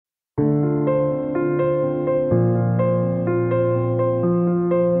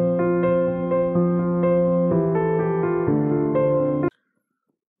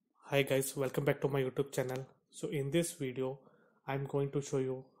Hi guys, welcome back to my YouTube channel. So in this video, I'm going to show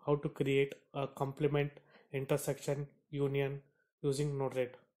you how to create a complement, intersection, union using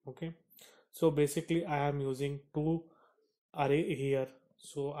NodeRed. Okay. So basically I am using two array here.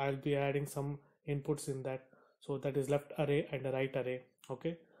 So I'll be adding some inputs in that. So that is left array and a right array.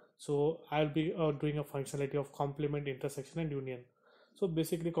 Okay. So I'll be doing a functionality of complement, intersection and union. So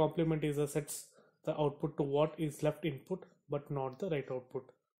basically complement is a sets the output to what is left input but not the right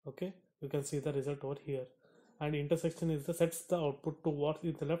output. Okay, you can see the result over here. And intersection is the sets the output to what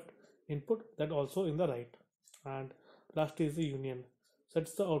is the left input that also in the right. And last is the union,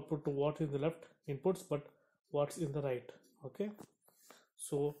 sets the output to what is the left inputs but what's in the right. Okay,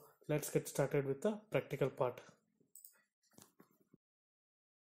 so let's get started with the practical part.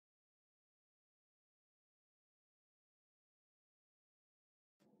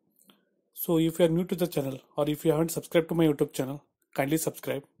 So if you are new to the channel or if you haven't subscribed to my YouTube channel, kindly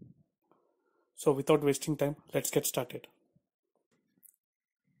subscribe. So without wasting time, let's get started.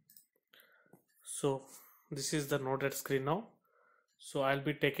 So this is the NodeRed screen now. So I'll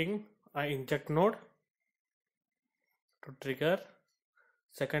be taking an inject node to trigger.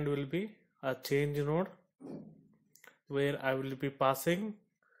 Second will be a change node where I will be passing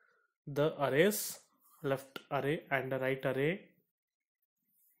the arrays, left array and the right array.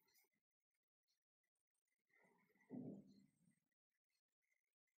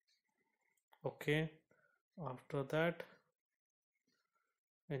 Okay, after that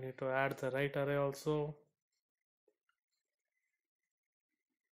I need to add the right array also.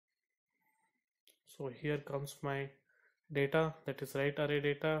 So here comes my data, that is right array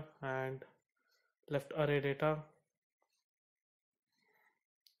data and left array data.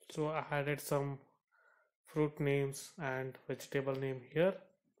 So I added some fruit names and vegetable name here.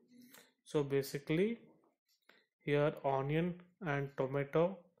 So basically here onion and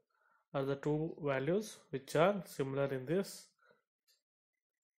tomato are the two values which are similar in this.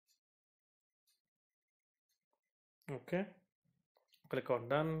 Okay, click on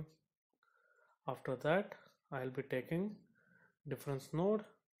done. After that I'll be taking difference node.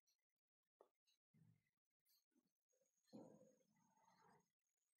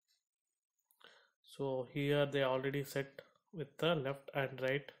 So here they already set with the left and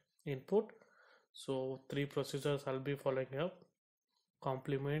right input. So three procedures I'll be following up: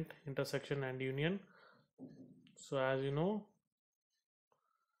 complement, intersection and union. So as you know,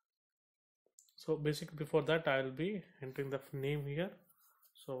 so basically before that I'll be entering the name here.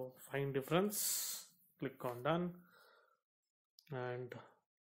 So find difference, click on done, and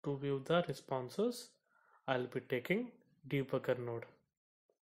to view the responses I'll be taking debugger node.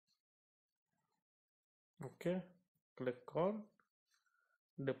 Okay, click on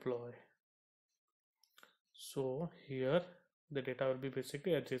deploy. So here the data will be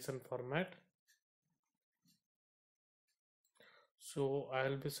basically a JSON format. So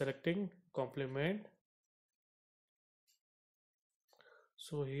I'll be selecting complement.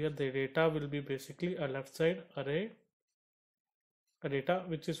 So here the data will be basically a left side array, a data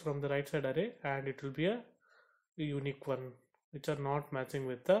which is from the right side array, and it will be a unique one which are not matching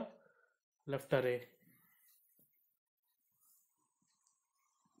with the left array.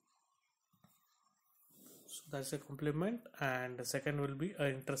 So that's a complement, and the second will be an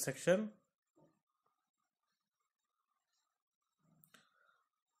intersection.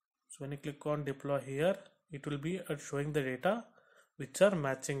 So when you click on deploy here, it will be showing the data which are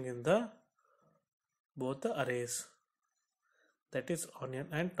matching in the both the arrays, that is onion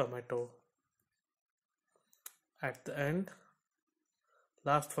and tomato. At the end,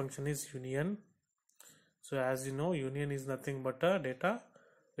 last function is union. So as you know, union is nothing but a data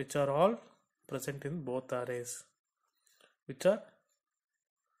which are all present in both arrays, which are,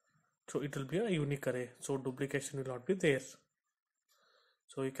 so it will be a unique array, so duplication will not be there.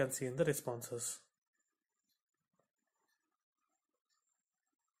 So you can see in the responses.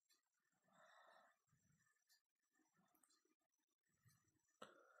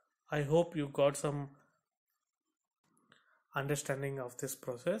 I hope you got some understanding of this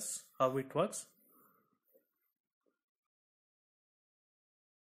process, how it works.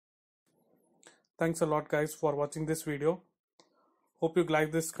 Thanks a lot guys for watching this video. Hope you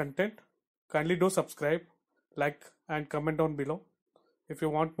like this content. Kindly do subscribe, like and comment down below if you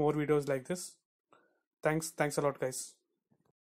want more videos like this. Thanks a lot guys.